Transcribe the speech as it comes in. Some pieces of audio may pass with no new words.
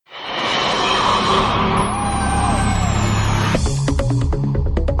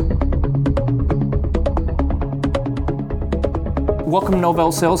Welcome to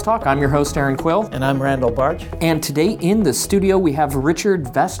NovellÂ Sales Talk. I'm your host, Erin Quill. And I'm Randal Bartsch. And today in the studio we have Richard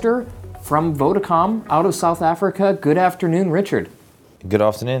Vester from Vodacom out of South Africa. Good afternoon, Richard. Good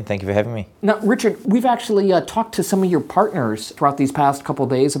afternoon. Thank you for having me. Now, Richard, we've actually talked to some of your partners throughout these past couple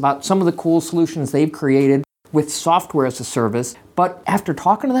of days about some of the cool solutions they've created with software as a service. But after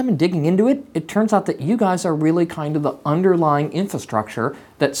talking to them and digging into it, it turns out that you guys are really kind of the underlying infrastructure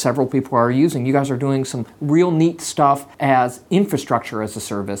that several people are using. You guys are doing some real neat stuff as infrastructure as a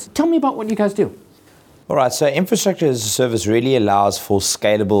service. Tell me about what you guys do. All right, so infrastructure as a service really allows for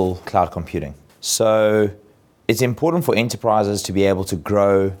scalable cloud computing. So it's important for enterprises to be able to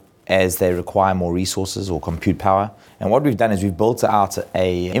grow as they require more resources or compute power. And what we've done is we've built out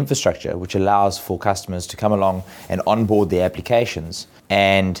an infrastructure which allows for customers to come along and onboard their applications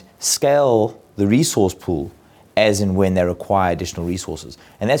and scale the resource pool as and when they require additional resources.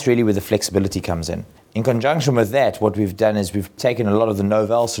 And that's really where the flexibility comes in. In conjunction with that, what we've done is we've taken a lot of the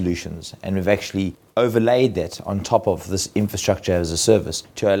NovellÂ solutions and we've actually overlaid that on top of this infrastructure as a service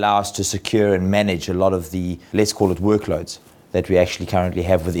to allow us to secure and manage a lot of the, let's call it, workloads that we actually currently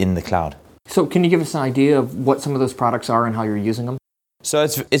have within the cloud. So can you give us an idea of what some of those products are and how you're using them? So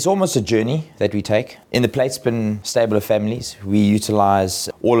it's almost a journey that we take. In the Platespin stable of families, we utilize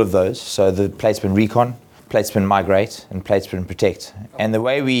all of those. So the Platespin Recon, Platespin Migrate, and Platespin Protect. And the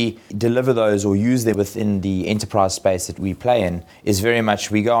way we deliver those or use them within the enterprise space that we play in is very much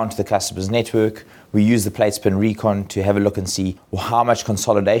we go onto the customer's network, we use the Platespin Recon to have a look and see how much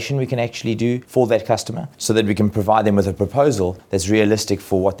consolidation we can actually do for that customer so that we can provide them with a proposal that's realistic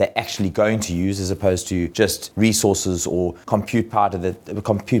for what they're actually going to use as opposed to just resources or compute power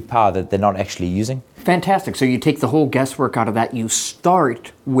that they're not actually using. Fantastic. So you take the whole guesswork out of that. You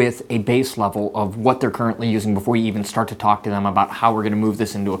start with a base level of what they're currently using before you even start to talk to them about how we're going to move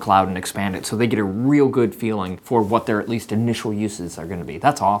this into a cloud and expand it. So they get a real good feeling for what their at least initial uses are going to be.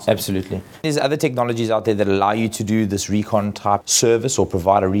 That's awesome. Absolutely. There's other technologies out there that allow you to do this recon type service or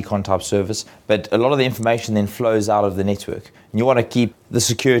provide a recon type service, but a lot of the information then flows out of the network. And you want to keep the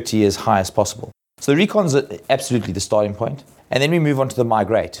security as high as possible. So the recon's absolutely the starting point. And then we move on to the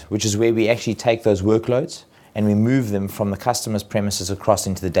migrate, which is where we actually take those workloads and we move them from the customer's premises across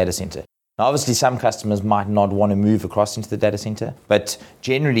into the data center. Now, obviously, some customers might not want to move across into the data center, but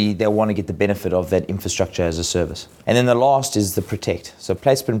generally they'll want to get the benefit of that infrastructure as a service. And then the last is the protect. So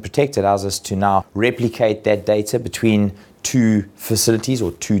Platespin Protect allows us to now replicate that data between two facilities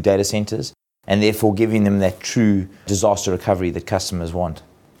or two data centers, and therefore giving them that true disaster recovery that customers want.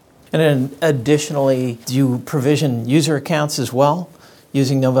 And then additionally, do you provision user accounts as well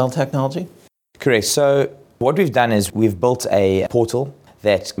using NovellÂ technology? Correct. So what we've done is we've built a portal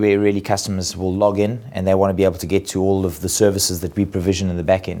that where really customers will log in and they want to be able to get to all of the services that we provision in the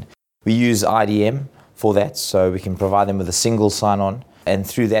back end. We use IDM for that, so we can provide them with a single sign-on. And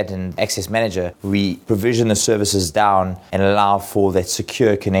through that and Access Manager, we provision the services down and allow for that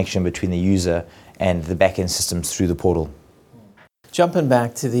secure connection between the user and the back-end systems through the portal. Jumping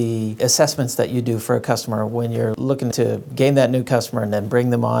back to the assessments that you do for a customer when you're looking to gain that new customer and then bring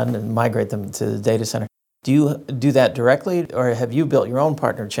them on and migrate them to the data center, do you do that directly or have you built your own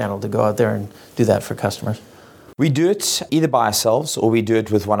partner channel to go out there and do that for customers? We do it either by ourselves or we do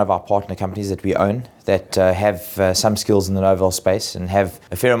it with one of our partner companies that we own that have some skills in the NovellÂ space and have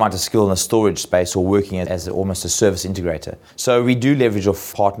a fair amount of skill in the storage space or working as almost a service integrator. So we do leverage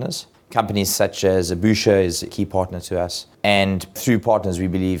off partners. Companies such as Abusha is a key partner to us. And through partners, we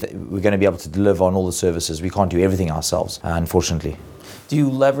believe we're going to be able to deliver on all the services. We can't do everything ourselves, unfortunately. Do you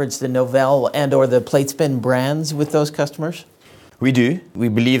leverage the NovellÂ and or the Platespin brands with those customers? We do. We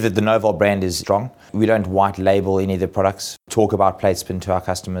believe that the NovellÂ brand is strong. We don't white label any of the products, talk about Platespin to our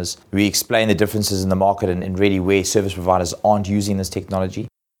customers. We explain the differences in the market and really where service providers aren't using this technology.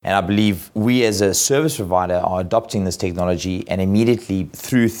 And I believe we as a service provider are adopting this technology and immediately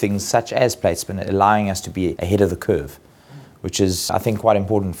through things such as Platespin, allowing us to be ahead of the curve, which is, I think, quite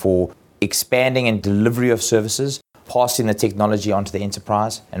important for expanding and delivery of services, passing the technology onto the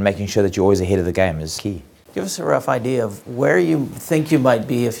enterprise and making sure that you're always ahead of the game is key. Give us a rough idea of where you think you might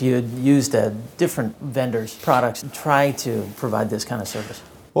be if you had used different vendors' products and try to provide this kind of service.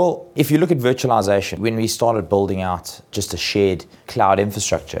 Well, if you look at virtualization, when we started building out just a shared cloud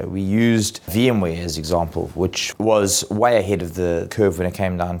infrastructure, we used VMware as an example, which was way ahead of the curve when it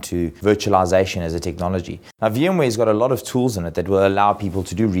came down to virtualization as a technology. Now, VMware's got a lot of tools in it that will allow people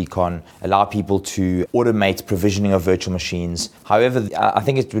to do recon, allow people to automate provisioning of virtual machines. However, I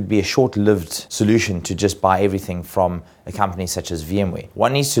think it would be a short-lived solution to just buy everything from a company such as VMware.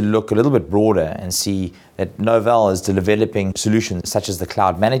 One needs to look a little bit broader and see that NovellÂ is developing solutions such as the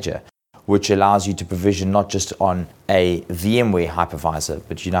Cloud Manager, which allows you to provision not just on a VMware hypervisor,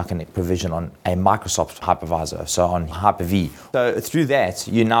 but you now can provision on a Microsoft hypervisor, so on Hyper-V. So through that,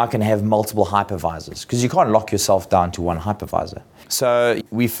 you now can have multiple hypervisors, because you can't lock yourself down to one hypervisor. So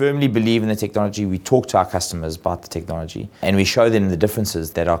we firmly believe in the technology. We talk to our customers about the technology, and we show them the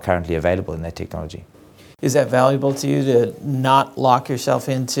differences that are currently available in that technology. Is that valuable to you to not lock yourself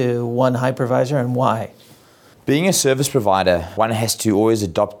into one hypervisor, and why? Being a service provider, one has to always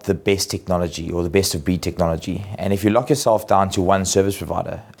adopt the best technology or the best of breed technology. And if you lock yourself down to one service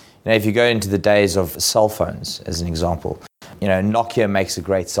provider, if you go into the days of cell phones, as an example, Nokia makes a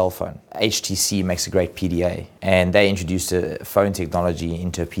great cell phone. HTC makes a great PDA. And they introduced a phone technology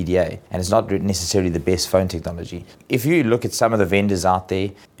into a PDA. And it's not necessarily the best phone technology. If you look at some of the vendors out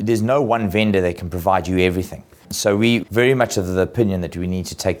there, there's no one vendor that can provide you everything. So we very much of the opinion that we need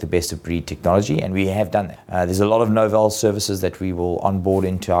to take the best of breed technology, and we have done that. There's a lot of NovellÂ services that we will onboard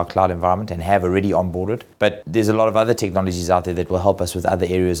into our cloud environment and have already onboarded. But there's a lot of other technologies out there that will help us with other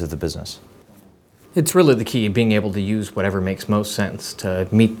areas of the business. It's really the key, being able to use whatever makes most sense to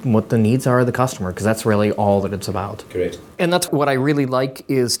meet what the needs are of the customer, because that's really all that it's about. Correct. And that's what I really like,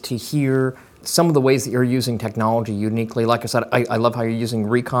 is to hear some of the ways that you're using technology uniquely. Like I said, I love how you're using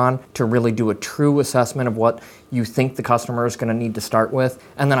Recon to really do a true assessment of what you think the customer is going to need to start with.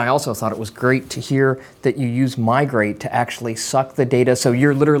 And then I also thought it was great to hear that you use Migrate to actually suck the data. So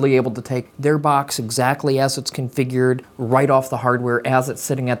you're literally able to take their box exactly as it's configured, right off the hardware as it's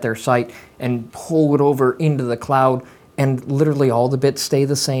sitting at their site, and pull it over into the cloud. And literally all the bits stay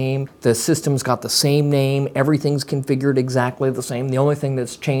the same. The system's got the same name. Everything's configured exactly the same. The only thing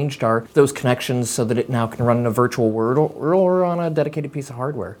that's changed are those connections so that it now can run in a virtual world or on a dedicated piece of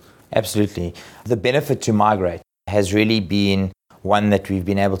hardware. Absolutely. The benefit to Migrate has really been one that we've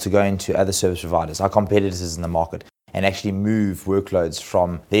been able to go into other service providers, our competitors in the market, and actually move workloads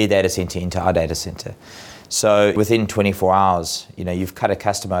from their data center into our data center. So within 24 hours, you've cut a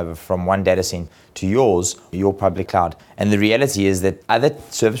customer over from one data center to yours, your public cloud. And the reality is that other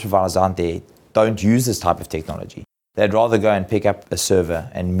service providers out there don't use this type of technology. They'd rather go and pick up a server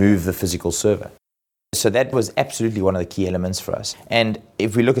and move the physical server. So that was absolutely one of the key elements for us. And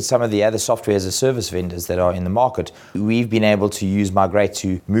if we look at some of the other software as a service vendors that are in the market, we've been able to use Migrate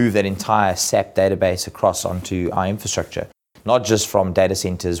to move that entire SAP database across onto our infrastructure. Not just from data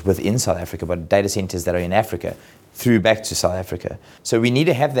centers within South Africa, but data centers that are in Africa through back to South Africa. So we need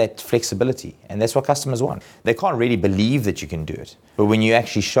to have that flexibility, and that's what customers want. They can't really believe that you can do it, but when you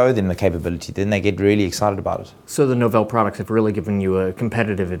actually show them the capability, then they get really excited about it. So the NovellÂ products have really given you a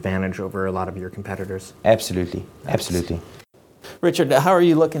competitive advantage over a lot of your competitors. Absolutely, absolutely. Richard, how are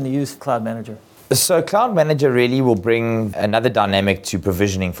you looking to use Cloud Manager? So Cloud Manager really will bring another dynamic to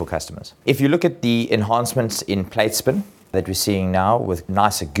provisioning for customers. If you look at the enhancements in PlateSpin that we're seeing now with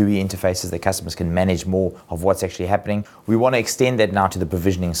nicer GUI interfaces that customers can manage more of what's actually happening, we want to extend that now to the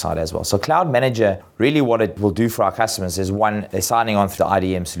provisioning side as well. So Cloud Manager, really what it will do for our customers is, one, they're signing on through the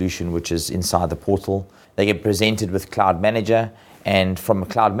IDM solution, which is inside the portal. They get presented with Cloud Manager, and from a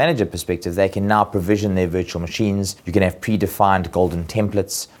Cloud Manager perspective, they can now provision their virtual machines. You can have predefined golden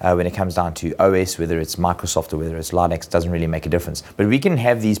templates when it comes down to OS, whether it's Microsoft or whether it's Linux, doesn't really make a difference. But we can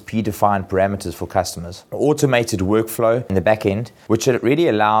have these predefined parameters for customers. Automated workflow in the back end, which really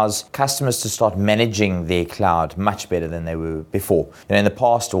allows customers to start managing their cloud much better than they were before. In the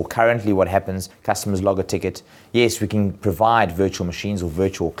past or currently what happens, customers log a ticket. Yes, we can provide virtual machines or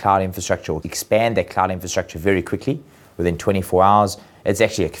virtual cloud infrastructure or expand their cloud infrastructure very quickly. Within 24 hours, it's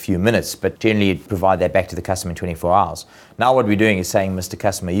actually a few minutes, but generally you provide that back to the customer in 24 hours. Now what we're doing is saying, Mr.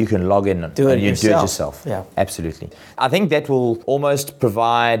 Customer, you can log in and do it yourself. Yeah. Absolutely. I think that will almost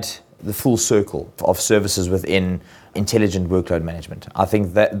provide the full circle of services within intelligent workload management. I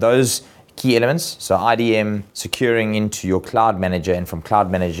think that those key elements, so IDM securing into your Cloud Manager, and from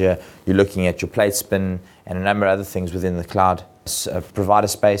Cloud Manager, you're looking at your PlateSpin and a number of other things within the cloud provider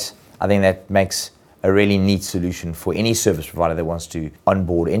space. I think that makes a really neat solution for any service provider that wants to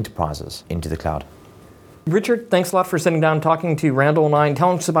onboard enterprises into the cloud. Richard, thanks a lot for sitting down and talking to Randal and I, and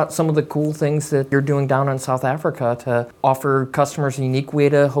telling us about some of the cool things that you're doing down in South Africa to offer customers a unique way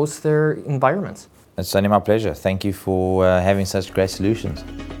to host their environments. It's only my pleasure. Thank you for having such great solutions.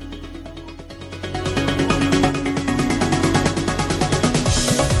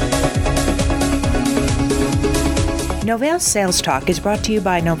 NovellÂ Sales Talk is brought to you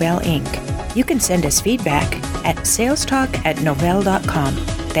by NovellÂ Inc. You can send us feedback at salestalk@novell.com.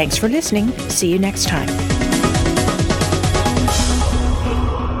 Thanks for listening. See you next time.